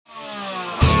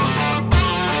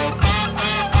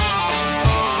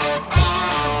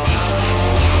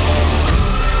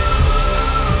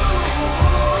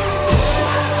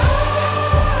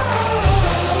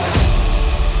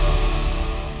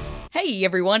Hey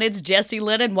everyone, it's Jessie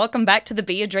Lynn and welcome back to the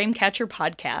Be a Dreamcatcher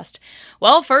podcast.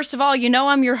 Well, first of all, you know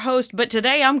I'm your host, but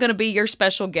today I'm going to be your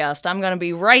special guest. I'm going to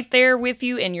be right there with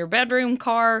you in your bedroom,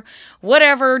 car,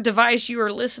 whatever device you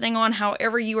are listening on,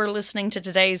 however you are listening to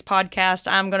today's podcast.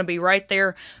 I'm going to be right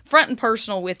there front and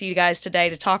personal with you guys today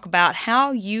to talk about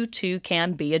how you too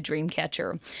can be a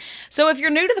dreamcatcher. So if you're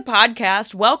new to the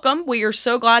podcast, welcome. We are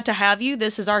so glad to have you.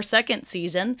 This is our second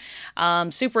season.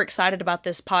 Super excited about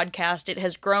this podcast. It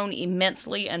has grown immensely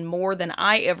and more than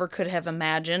I ever could have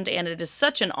imagined, and it is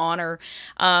such an honor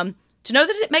to know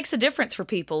that it makes a difference for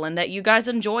people and that you guys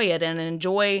enjoy it and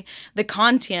enjoy the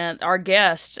content, our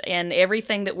guests, and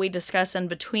everything that we discuss in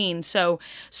between. So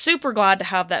super glad to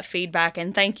have that feedback,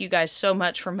 and thank you guys so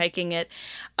much for making it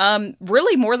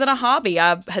really more than a hobby.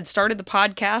 I had started the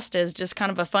podcast as just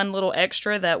kind of a fun little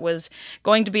extra that was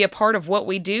going to be a part of what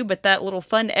we do, but that little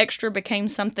fun extra became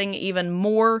something even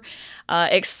more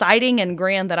exciting and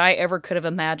grand that I ever could have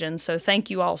imagined. So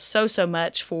thank you all so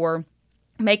much for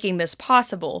making this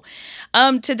possible.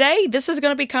 Today, this is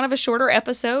going to be kind of a shorter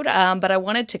episode, but I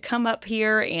wanted to come up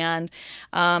here and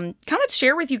kind of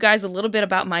share with you guys a little bit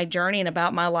about my journey and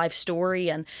about my life story,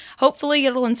 and hopefully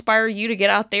it'll inspire you to get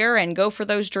out there and go for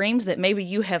those dreams that maybe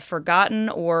you have forgotten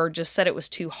or just said it was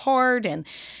too hard, and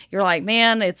you're like,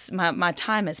 man, it's my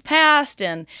time has passed,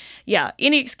 and yeah,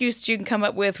 any excuse that you can come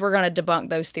up with, we're going to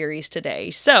debunk those theories today.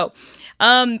 So,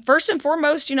 first and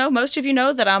foremost, most of you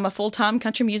know that I'm a full-time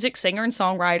country music singer and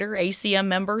songwriter, ACM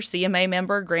member, CMA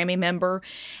member, Grammy member,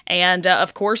 and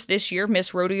of course this year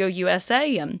Miss Rodeo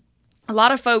USA. And a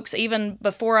lot of folks, even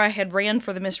before I had ran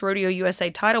for the Miss Rodeo USA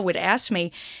title, would ask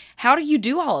me, how do you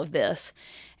do all of this?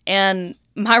 And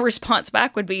my response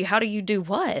back would be, how do you do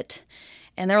what?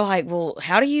 And they're like, well,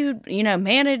 how do you,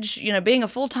 manage, being a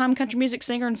full-time country music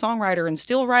singer and songwriter and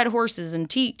still ride horses and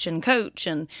teach and coach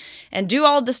and do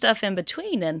all the stuff in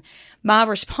between? And my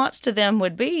response to them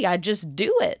would be, I just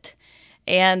do it.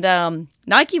 And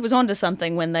Nike was onto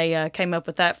something when they came up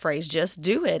with that phrase, just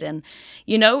do it. And,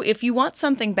 if you want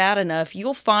something bad enough,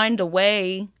 you'll find a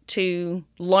way to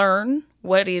learn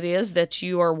what it is that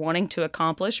you are wanting to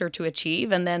accomplish or to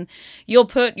achieve. And then you'll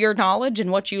put your knowledge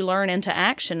and what you learn into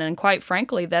action. And quite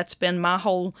frankly, that's been my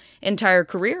whole entire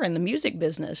career in the music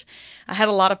business. I had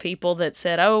a lot of people that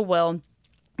said, oh, well,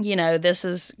 this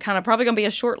is kind of probably going to be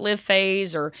a short-lived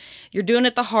phase, or you're doing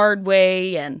it the hard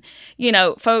way. And,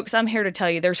 folks, I'm here to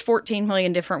tell you there's 14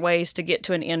 million different ways to get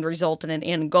to an end result and an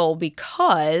end goal,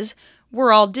 because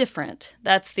we're all different.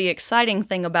 That's the exciting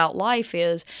thing about life,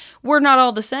 is we're not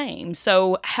all the same.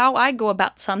 So how I go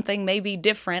about something may be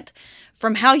different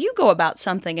from how you go about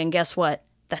something. And guess what?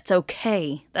 That's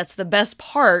okay. That's the best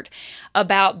part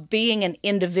about being an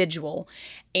individual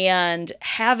and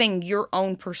having your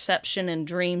own perception and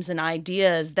dreams and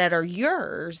ideas that are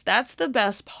yours. That's the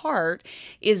best part,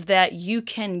 is that you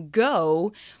can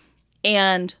go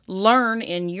and learn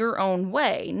in your own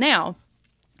way. Now,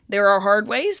 there are hard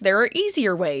ways, there are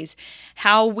easier ways.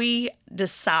 How we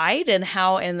decide and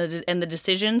how and the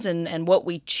decisions and what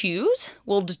we choose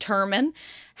will determine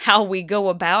how we go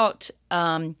about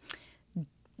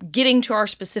getting to our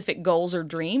specific goals or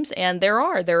dreams. And there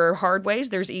are hard ways,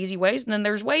 there's easy ways, and then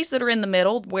there's ways that are in the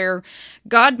middle where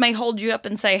God may hold you up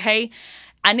and say, hey,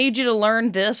 I need you to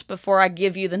learn this before I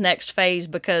give you the next phase,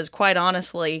 because quite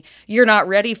honestly, you're not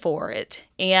ready for it.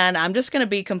 And I'm just going to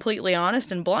be completely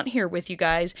honest and blunt here with you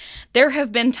guys. There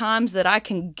have been times that I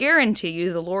can guarantee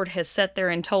you the Lord has sat there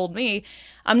and told me,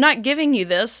 I'm not giving you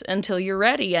this until you're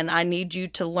ready, and I need you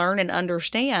to learn and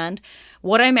understand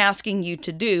what I'm asking you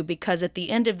to do, because at the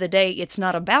end of the day, it's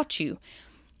not about you.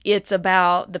 It's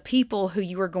about the people who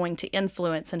you are going to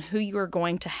influence and who you are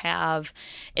going to have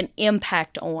an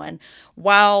impact on.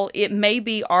 While it may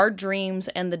be our dreams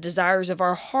and the desires of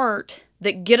our heart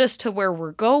that get us to where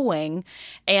we're going,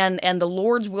 and the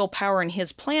Lord's willpower and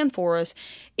His plan for us,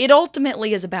 it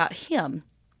ultimately is about Him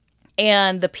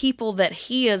and the people that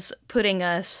He is putting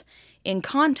us in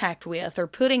contact with or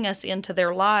putting us into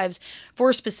their lives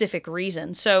for a specific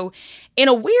reason. So in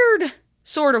a weird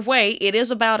sort of way, it is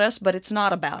about us, but it's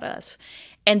not about us.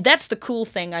 And that's the cool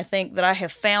thing, I think, that I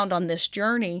have found on this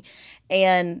journey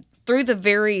and through the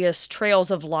various trails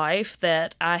of life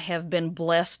that I have been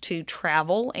blessed to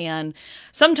travel and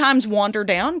sometimes wander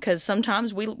down, because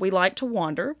sometimes we like to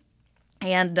wander.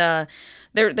 And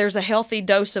there's a healthy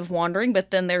dose of wandering,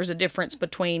 but then there's a difference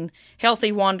between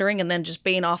healthy wandering and then just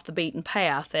being off the beaten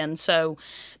path. And so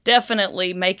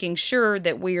definitely making sure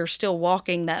that we are still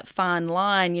walking that fine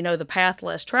line, the path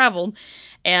less traveled,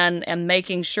 and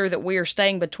making sure that we are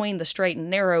staying between the straight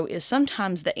and narrow is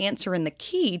sometimes the answer and the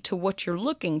key to what you're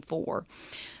looking for.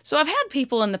 So I've had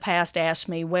people in the past ask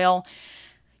me, well,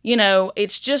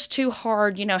 it's just too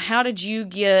hard. How did you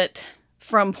get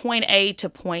from point A to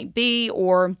point B?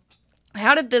 Or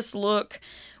how did this look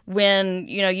when,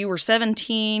 you were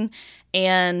 17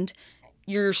 and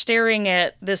you're staring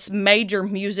at this major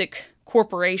music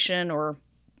corporation or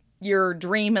your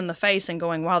dream in the face and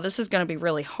going, wow, this is going to be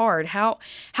really hard. How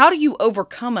do you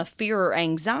overcome a fear or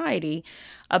anxiety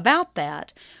about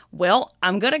that? Well,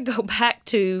 I'm going to go back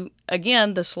to,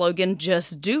 again, the slogan,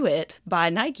 "Just Do It" by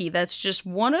Nike. That's just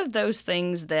one of those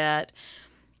things that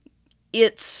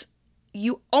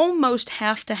you almost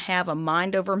have to have a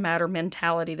mind over matter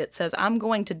mentality that says, I'm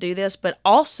going to do this, but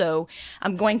also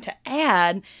I'm going to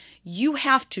add, you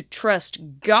have to trust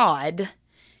God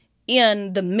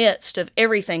in the midst of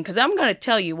everything. Because I'm going to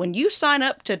tell you, when you sign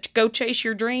up to go chase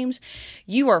your dreams,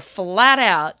 you are flat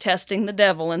out testing the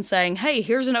devil and saying, hey,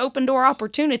 here's an open door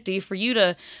opportunity for you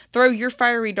to throw your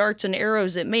fiery darts and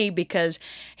arrows at me, because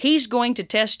he's going to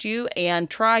test you and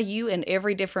try you in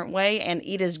every different way. And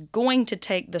it is going to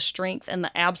take the strength and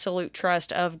the absolute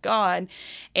trust of God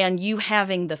and you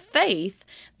having the faith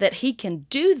that he can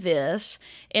do this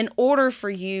in order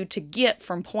for you to get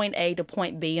from point A to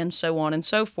point B and so on and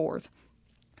so forth.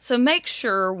 So make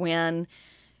sure when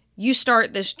you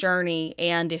start this journey,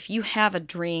 and if you have a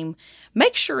dream,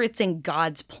 make sure it's in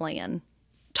God's plan.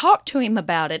 Talk to him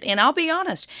about it. And I'll be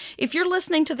honest, if you're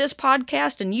listening to this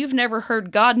podcast and you've never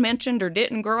heard God mentioned or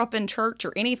didn't grow up in church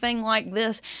or anything like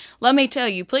this, let me tell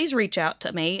you, please reach out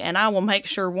to me and I will make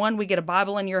sure, one, we get a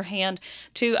Bible in your hand.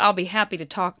 Two, I'll be happy to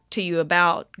talk to you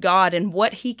about God and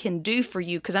what he can do for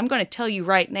you, because I'm going to tell you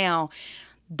right now,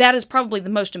 that is probably the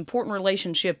most important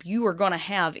relationship you are going to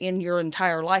have in your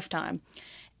entire lifetime.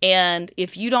 And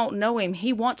if you don't know him,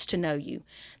 he wants to know you.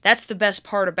 That's the best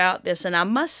part about this. And I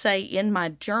must say, in my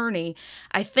journey,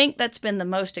 I think that's been the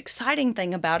most exciting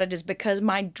thing about it, is because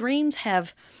my dreams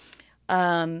have,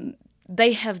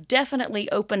 they have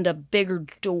definitely opened a bigger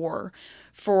door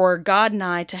for God and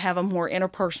I to have a more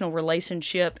interpersonal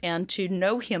relationship and to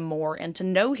know him more and to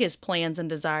know his plans and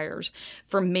desires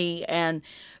for me, and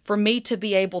for me to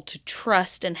be able to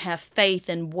trust and have faith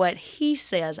in what he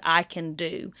says I can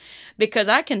do. Because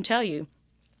I can tell you,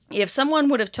 if someone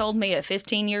would have told me at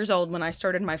 15 years old when I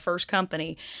started my first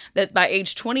company that by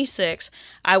age 26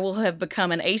 I will have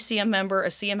become an ACM member, a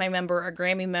CMA member, a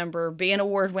Grammy member, be an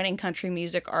award-winning country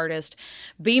music artist,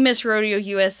 be Miss Rodeo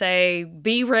USA,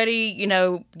 be ready,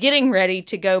 getting ready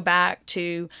to go back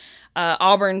to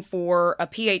Auburn for a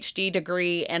PhD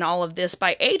degree and all of this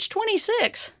by age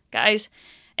 26, guys,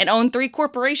 and own 3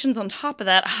 corporations on top of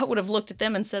that, I would have looked at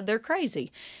them and said they're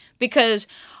crazy. Because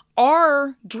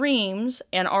our dreams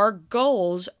and our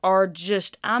goals are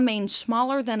just,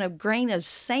 smaller than a grain of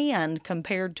sand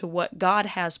compared to what God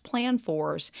has planned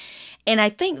for us. And I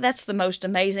think that's the most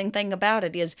amazing thing about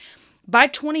it is by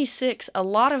 26, a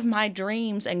lot of my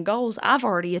dreams and goals I've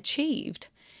already achieved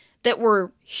that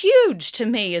were huge to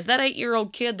me as that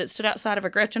 8-year-old kid that stood outside of a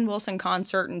Gretchen Wilson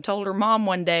concert and told her mom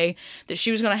one day that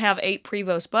she was going to have 8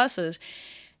 Prevost buses.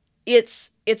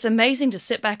 It's amazing to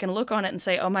sit back and look on it and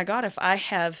say, oh my God, if I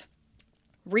have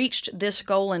reached this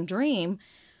goal and dream,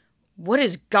 what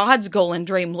does God's goal and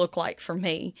dream look like for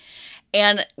me?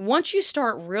 And once you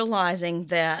start realizing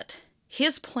that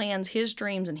his plans, his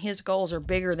dreams, and his goals are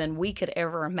bigger than we could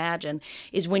ever imagine,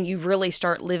 is when you really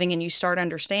start living and you start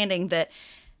understanding that,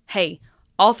 hey,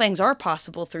 all things are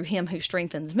possible through him who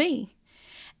strengthens me.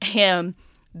 And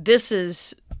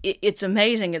it's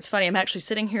amazing. It's funny. I'm actually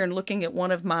sitting here and looking at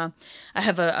I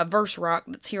have a verse rock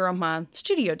that's here on my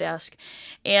studio desk.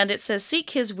 And it says, seek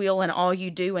his will in all you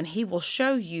do, and he will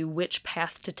show you which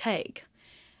path to take.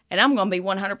 And I'm going to be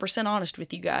 100% honest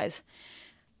with you guys.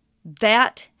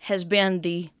 That has been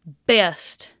the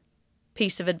best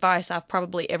piece of advice I've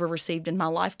probably ever received in my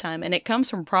lifetime. And it comes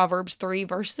from Proverbs 3,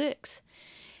 verse 6.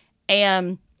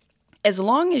 And as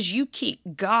long as you keep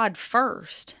God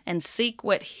first and seek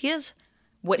what his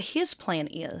plan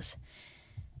is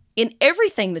in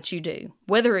everything that you do,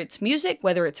 whether it's music,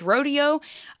 whether it's rodeo,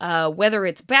 whether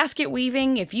it's basket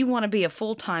weaving, if you want to be a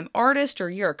full-time artist or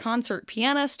you're a concert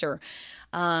pianist or,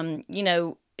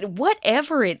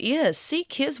 whatever it is,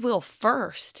 seek his will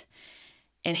first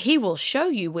and he will show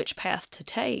you which path to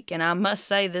take. And I must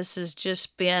say, this has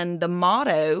just been the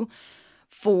motto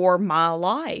for my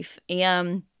life.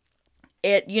 And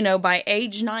by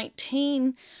age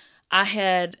 19, I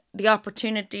had the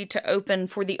opportunity to open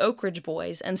for the Oak Ridge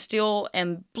Boys, and still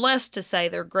am blessed to say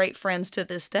they're great friends to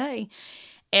this day.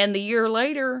 And the year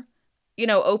later,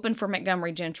 open for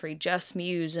Montgomery Gentry, Just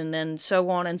Muse, and then so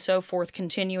on and so forth,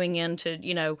 continuing into,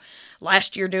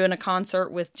 last year doing a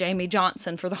concert with Jamie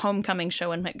Johnson for the homecoming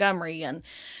show in Montgomery, and,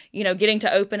 getting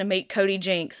to open and meet Cody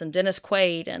Jinks and Dennis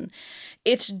Quaid. And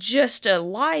it's just a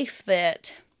life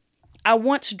that I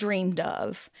once dreamed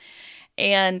of.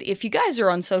 And if you guys are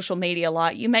on social media a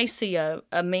lot, you may see a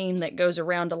meme that goes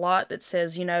around a lot that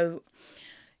says,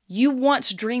 you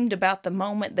once dreamed about the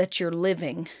moment that you're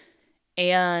living.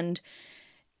 And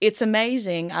it's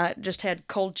amazing. I just had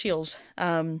cold chills.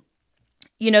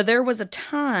 There was a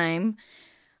time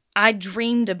I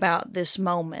dreamed about this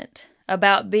moment,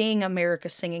 about being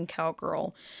America's Singing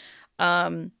Cowgirl,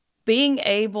 being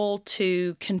able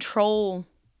to control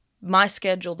my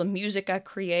schedule, the music I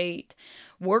create,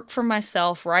 work for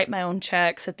myself, write my own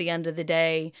checks at the end of the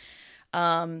day,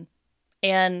 and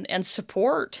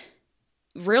support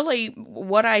really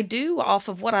what I do off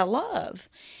of what I love.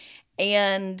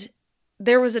 And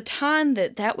there was a time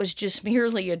that was just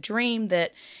merely a dream,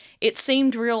 that it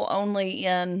seemed real only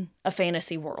in a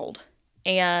fantasy world,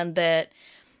 and that,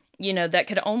 that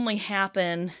could only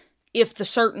happen if the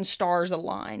certain stars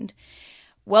aligned.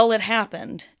 Well, it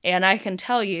happened, and I can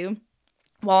tell you,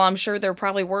 while I'm sure there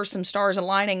probably were some stars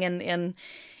aligning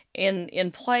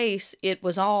in place, it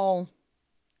was all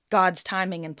God's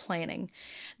timing and planning.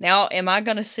 Now, am I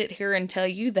going to sit here and tell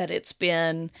you that it's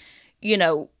been,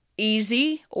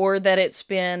 easy, or that it's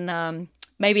been,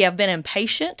 maybe I've been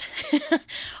impatient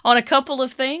on a couple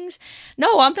of things?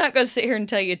 No, I'm not going to sit here and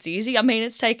tell you it's easy. I mean,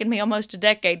 it's taken me almost a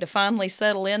decade to finally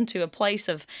settle into a place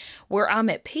of where I'm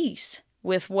at peace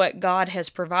with what God has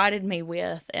provided me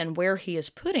with and where He is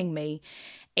putting me.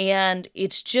 And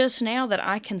it's just now that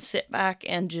I can sit back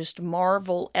and just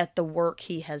marvel at the work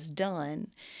He has done.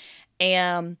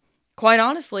 And quite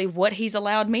honestly, what He's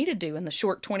allowed me to do in the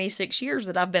short 26 years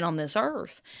that I've been on this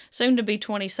earth. Soon to be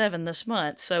 27 this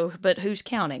month, but who's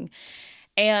counting?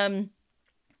 And,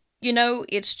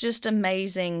 it's just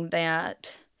amazing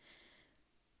that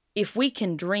if we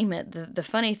can dream it, the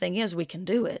funny thing is we can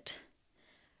do it.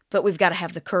 But we've got to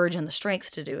have the courage and the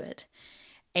strength to do it.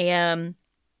 And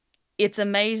it's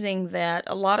amazing that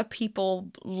a lot of people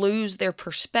lose their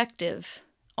perspective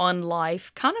on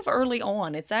life kind of early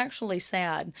on. It's actually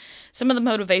sad. Some of the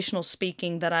motivational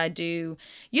speaking that I do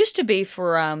used to be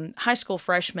for high school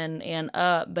freshmen and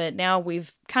up, but now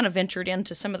we've kind of ventured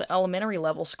into some of the elementary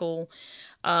level school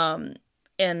and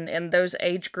those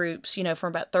age groups, from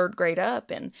about third grade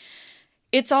up. And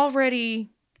it's already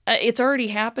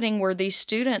happening where these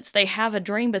students, they have a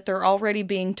dream, but they're already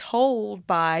being told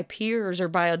by peers or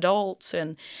by adults,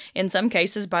 and in some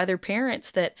cases by their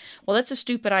parents, that, well, that's a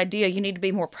stupid idea. You need to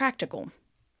be more practical.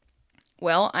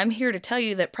 Well, I'm here to tell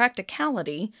you that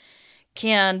practicality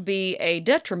can be a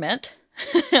detriment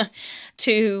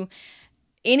to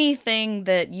anything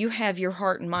that you have your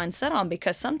heart and mind set on,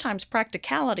 because sometimes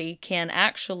practicality can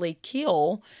actually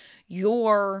kill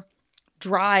your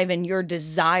drive and your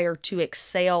desire to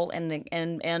excel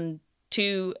and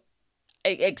to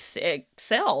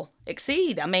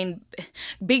exceed. I mean,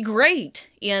 be great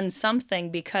in something,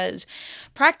 because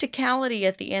practicality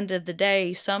at the end of the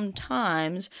day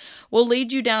sometimes will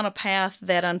lead you down a path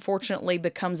that unfortunately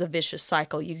becomes a vicious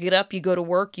cycle. You get up, you go to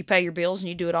work, you pay your bills, and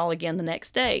you do it all again the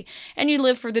next day. And you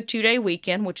live for the 2-day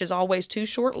weekend, which is always too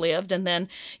short-lived, and then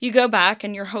you go back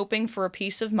and you're hoping for a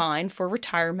peace of mind for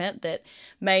retirement that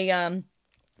may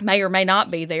or may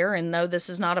not be there. And no, this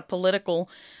is not a political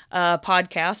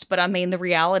podcast, but I mean, the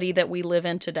reality that we live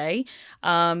in today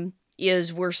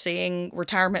is we're seeing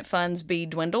retirement funds be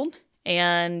dwindled.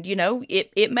 And,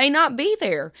 it may not be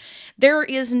there. There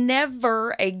is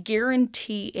never a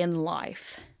guarantee in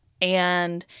life.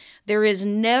 And there is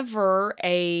never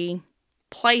a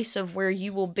place of where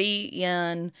you will be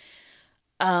in,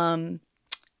 I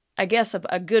guess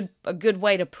a good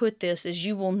way to put this is,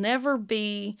 you will never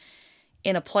be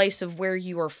in a place of where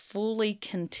you are fully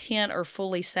content or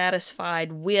fully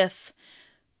satisfied with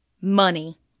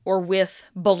money or with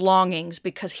belongings.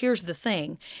 Because here's the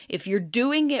thing, if you're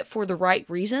doing it for the right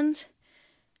reasons,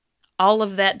 all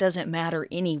of that doesn't matter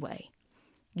anyway.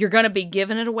 You're going to be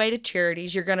giving it away to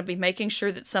charities. You're going to be making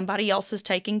sure that somebody else is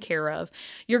taken care of.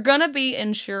 You're going to be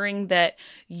ensuring that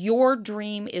your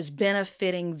dream is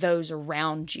benefiting those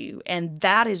around you. And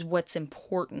that is what's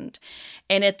important.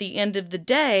 And at the end of the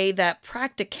day, that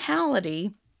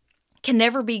practicality can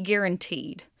never be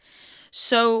guaranteed.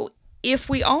 So if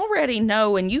we already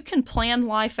know, and you can plan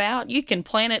life out, you can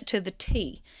plan it to the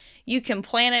T. You can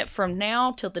plan it from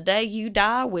now till the day you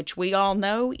die, which we all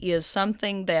know is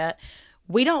something that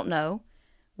we don't know.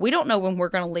 We don't know when we're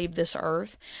going to leave this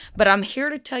earth, but I'm here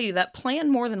to tell you that plan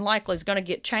more than likely is going to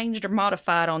get changed or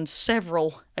modified on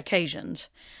several occasions.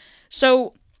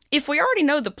 So if we already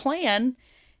know the plan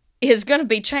is going to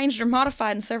be changed or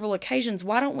modified in several occasions,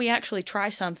 why don't we actually try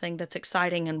something that's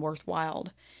exciting and worthwhile?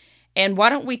 And why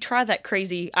don't we try that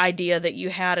crazy idea that you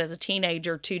had as a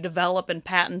teenager to develop and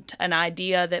patent an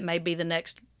idea that may be the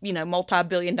next,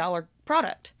 multi-billion-dollar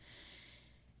product?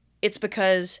 It's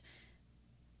because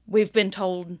we've been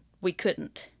told we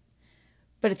couldn't.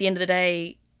 But at the end of the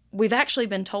day, we've actually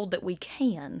been told that we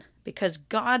can, because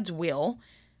God's will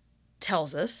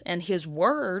tells us, and His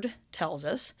Word tells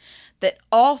us, that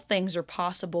all things are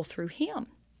possible through Him.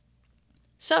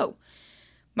 So,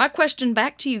 my question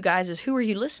back to you guys is, who are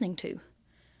you listening to?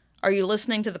 Are you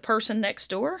listening to the person next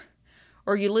door?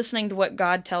 Or are you listening to what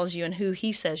God tells you and who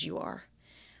He says you are?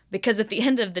 Because at the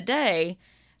end of the day,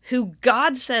 who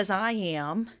God says I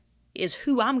am is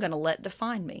who I'm going to let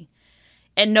define me.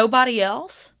 And nobody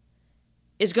else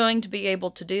is going to be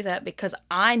able to do that, because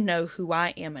I know who I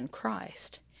am in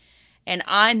Christ. And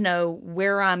I know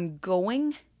where I'm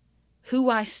going, who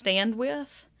I stand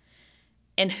with,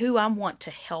 and who I want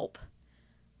to help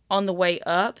on the way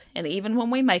up, and even when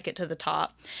we make it to the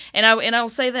top. And I'll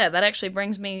say that actually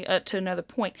brings me to another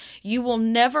point. You will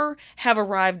never have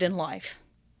arrived in life.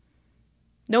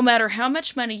 No matter how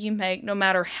much money you make, no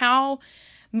matter how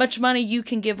much money you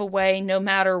can give away, no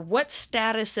matter what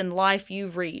status in life you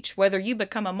reach, whether you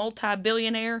become a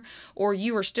multi-billionaire or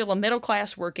you are still a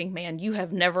middle-class working man, you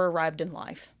have never arrived in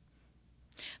life.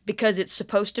 Because it's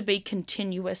supposed to be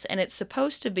continuous, and it's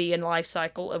supposed to be a life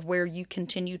cycle of where you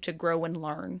continue to grow and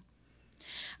learn.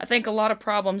 I think a lot of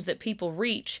problems that people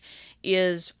reach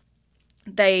is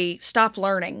they stop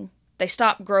learning. They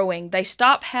stop growing. They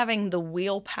stop having the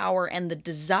willpower and the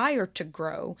desire to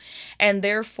grow. And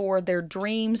therefore, their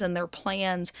dreams and their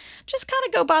plans just kind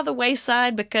of go by the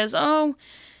wayside because, I'm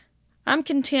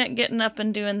content getting up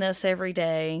and doing this every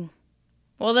day.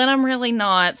 Well, then I'm really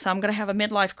not. So I'm going to have a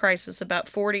midlife crisis about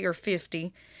 40 or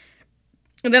 50.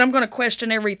 And then I'm going to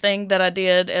question everything that I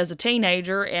did as a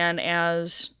teenager and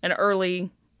as an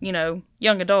early, young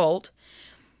adult.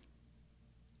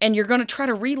 And you're going to try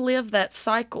to relive that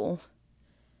cycle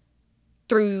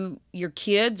through your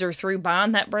kids or through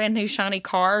buying that brand new shiny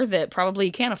car that probably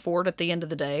you can't afford at the end of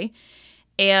the day.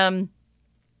 And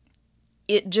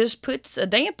it just puts a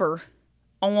damper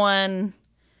on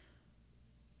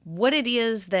what it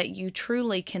is that you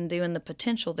truly can do and the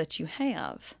potential that you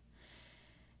have.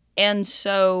 And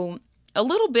so a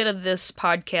little bit of this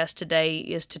podcast today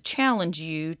is to challenge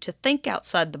you to think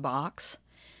outside the box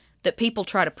that people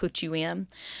try to put you in.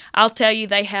 I'll tell you,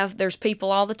 there's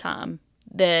people all the time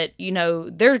that,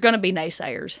 there's going to be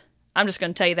naysayers. I'm just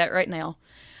going to tell you that right now.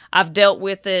 I've dealt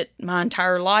with it my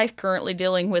entire life, currently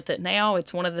dealing with it now.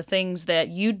 It's one of the things that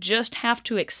you just have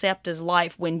to accept as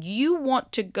life. When you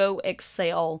want to go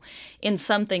excel in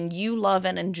something you love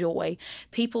and enjoy,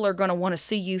 people are going to want to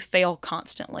see you fail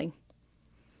constantly.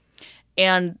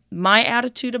 And my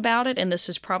attitude about it, and this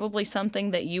is probably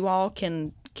something that you all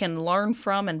can learn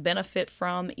from and benefit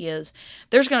from, is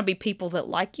there's going to be people that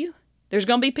like you. There's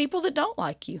going to be people that don't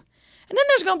like you. And then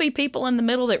there's going to be people in the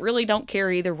middle that really don't care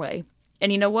either way.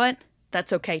 And you know what?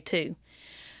 That's okay too.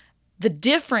 The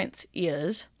difference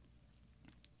is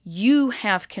you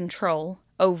have control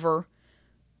over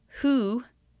who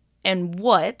and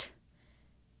what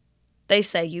they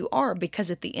say you are,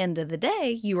 because at the end of the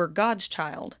day, you are God's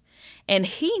child. And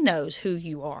He knows who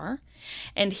you are,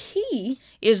 and He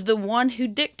is the one who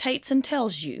dictates and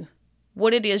tells you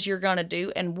what it is you're going to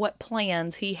do and what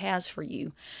plans He has for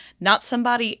you. Not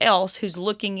somebody else who's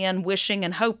looking in, wishing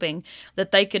and hoping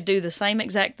that they could do the same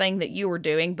exact thing that you were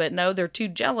doing, but no, they're too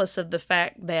jealous of the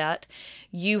fact that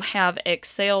you have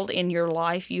excelled in your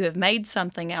life, you have made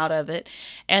something out of it,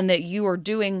 and that you are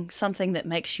doing something that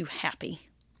makes you happy.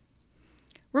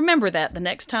 Remember that the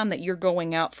next time that you're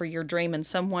going out for your dream and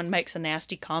someone makes a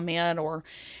nasty comment or,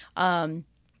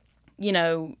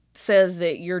 says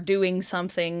that you're doing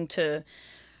something to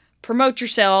promote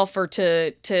yourself or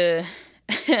to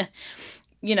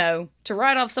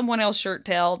write off someone else's shirt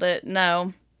tail, that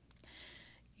no,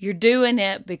 you're doing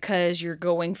it because you're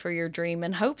going for your dream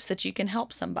in hopes that you can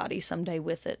help somebody someday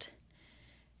with it.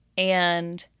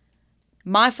 And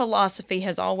my philosophy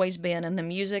has always been in the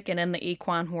music and in the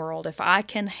equine world, if I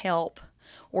can help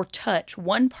or touch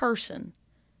one person,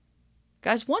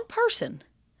 guys, one person,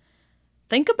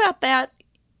 think about that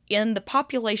in the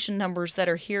population numbers that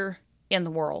are here in the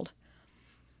world.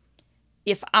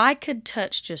 If I could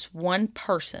touch just one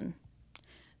person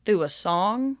through a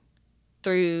song,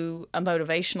 through a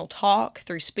motivational talk,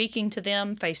 through speaking to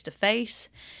them face to face,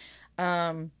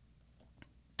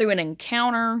 through an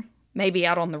encounter, maybe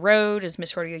out on the road as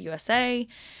Miss Rodeo USA,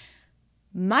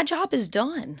 my job is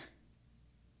done.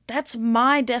 That's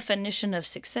my definition of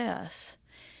success,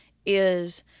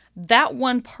 is that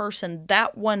one person,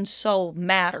 that one soul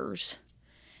matters.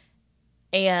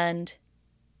 And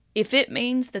if it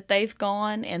means that they've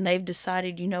gone and they've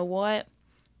decided, you know what,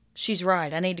 she's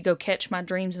right, I need to go catch my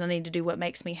dreams and I need to do what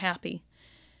makes me happy.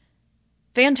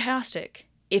 Fantastic.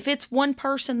 If it's one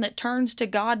person that turns to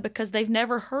God because they've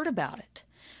never heard about it,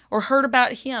 or heard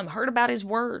about Him, heard about His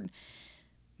Word,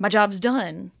 my job's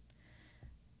done.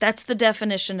 That's the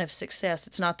definition of success.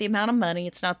 It's not the amount of money.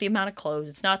 It's not the amount of clothes.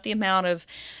 It's not the amount of,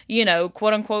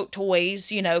 quote unquote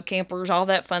toys, campers, all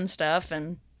that fun stuff.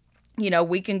 And,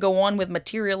 we can go on with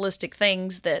materialistic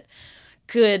things that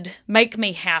could make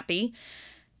me happy.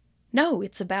 No,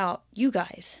 it's about you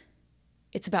guys.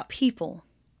 It's about people.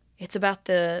 It's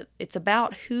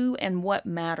about who and what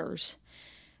matters.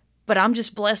 But I'm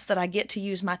just blessed that I get to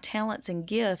use my talents and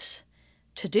gifts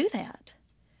to do that.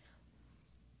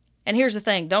 And here's the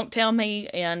thing, don't tell me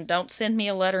and don't send me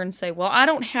a letter and say, well, I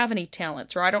don't have any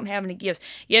talents or I don't have any gifts.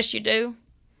 Yes, you do.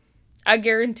 I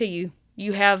guarantee you,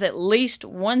 you have at least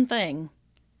one thing.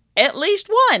 At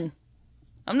least one.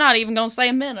 I'm not even going to say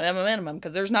a minimum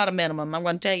because there's not a minimum. I'm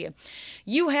going to tell you.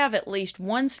 You have at least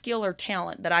one skill or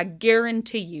talent that I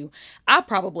guarantee you I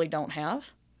probably don't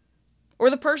have, or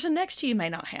the person next to you may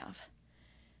not have.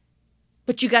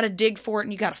 But you got to dig for it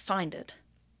and you got to find it.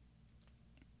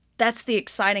 That's the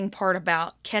exciting part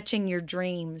about catching your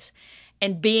dreams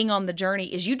and being on the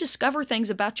journey, is you discover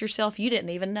things about yourself you didn't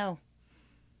even know.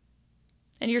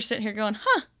 And you're sitting here going,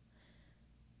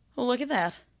 well, look at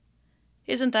that.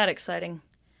 Isn't that exciting?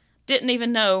 Didn't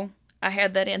even know I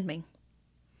had that in me.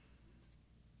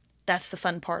 That's the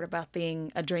fun part about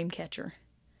being a dream catcher.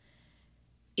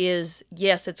 Is,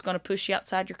 yes, it's going to push you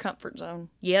outside your comfort zone.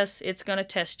 Yes, it's going to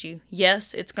test you.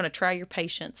 Yes, it's going to try your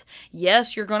patience.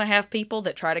 Yes, you're going to have people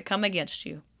that try to come against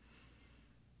you.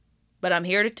 But I'm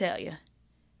here to tell you,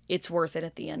 it's worth it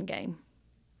at the end game.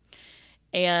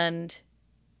 And,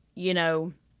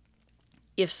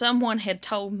 if someone had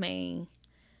told me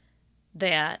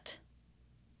that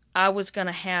I was going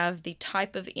to have the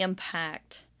type of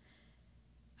impact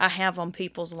I have on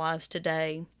people's lives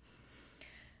today,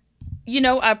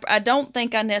 I don't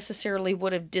think I necessarily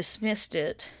would have dismissed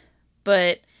it,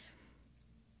 but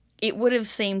it would have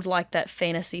seemed like that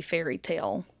fantasy fairy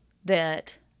tale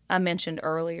that I mentioned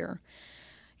earlier.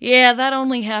 Yeah, that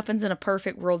only happens in a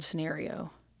perfect world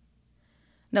scenario.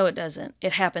 No, it doesn't.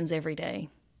 It happens every day.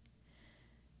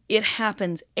 It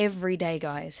happens every day,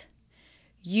 guys.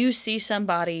 You see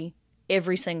somebody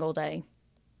every single day.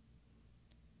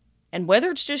 And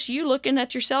whether it's just you looking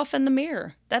at yourself in the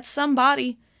mirror, that's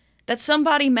somebody. That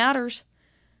somebody matters.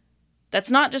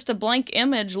 That's not just a blank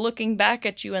image looking back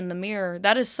at you in the mirror.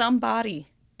 That is somebody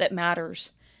that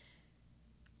matters.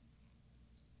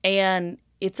 And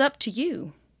it's up to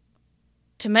you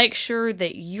to make sure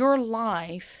that your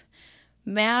life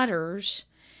matters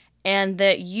and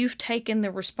that you've taken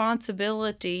the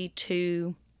responsibility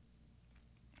to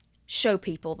show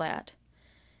people that.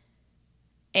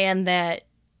 And that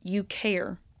you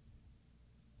care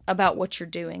about what you're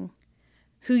doing,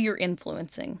 who you're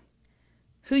influencing,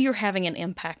 who you're having an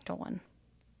impact on.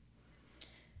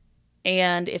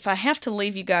 And if I have to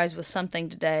leave you guys with something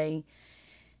today,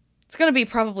 it's going to be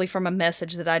probably from a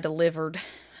message that I delivered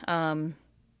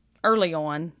early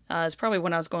on. It's probably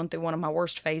when I was going through one of my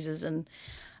worst phases and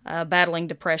battling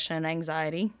depression and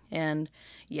anxiety. And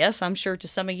yes, I'm sure to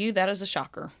some of you that is a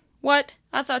shocker. What?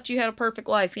 I thought you had a perfect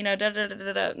life,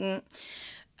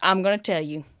 I'm going to tell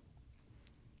you,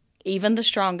 even the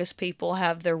strongest people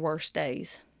have their worst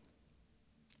days.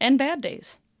 And bad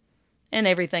days. And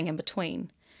everything in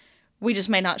between. We just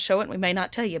may not show it, and we may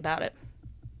not tell you about it.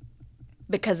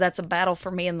 Because that's a battle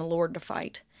for me and the Lord to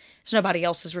fight. It's nobody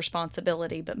else's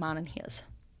responsibility but mine and His.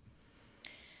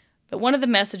 But one of the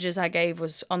messages I gave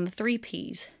was on the 3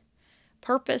 P's.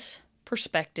 Purpose,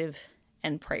 perspective,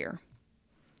 and prayer.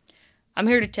 I'm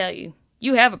here to tell you,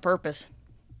 you have a purpose.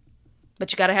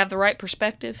 But you got to have the right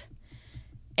perspective.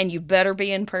 And you better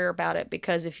be in prayer about it.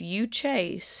 Because if you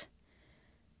chase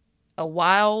a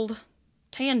wild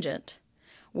tangent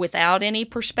without any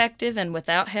perspective and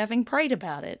without having prayed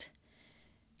about it,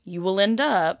 you will end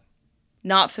up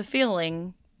not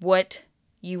fulfilling what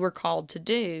you were called to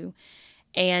do.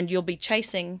 And you'll be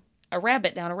chasing a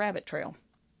rabbit down a rabbit trail.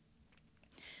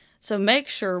 So make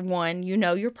sure, 1, you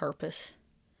know your purpose.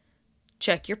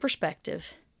 Check your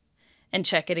perspective. And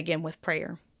check it again with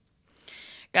prayer.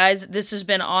 Guys, this has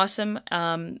been awesome.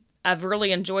 I've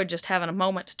really enjoyed just having a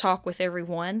moment to talk with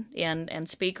everyone and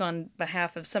speak on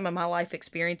behalf of some of my life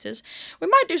experiences. We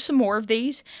might do some more of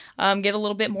these, get a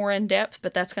little bit more in depth,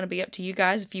 but that's going to be up to you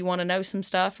guys. If you want to know some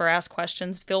stuff or ask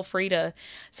questions, feel free to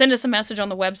send us a message on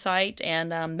the website,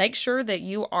 and make sure that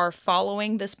you are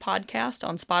following this podcast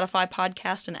on Spotify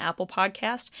Podcast and Apple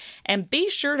Podcast, and be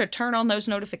sure to turn on those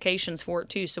notifications for it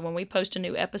too. So when we post a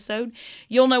new episode,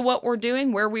 you'll know what we're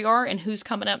doing, where we are, and who's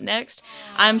coming up next.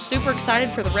 I'm super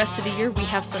excited for the rest of the year. We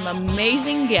have some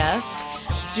amazing guests.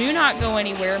 Do not go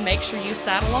anywhere. Make sure you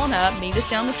saddle on up, meet us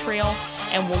down the trail,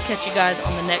 and we'll catch you guys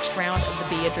on the next round of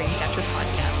the Be a Dreamcatcher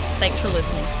podcast. Thanks for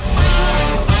listening.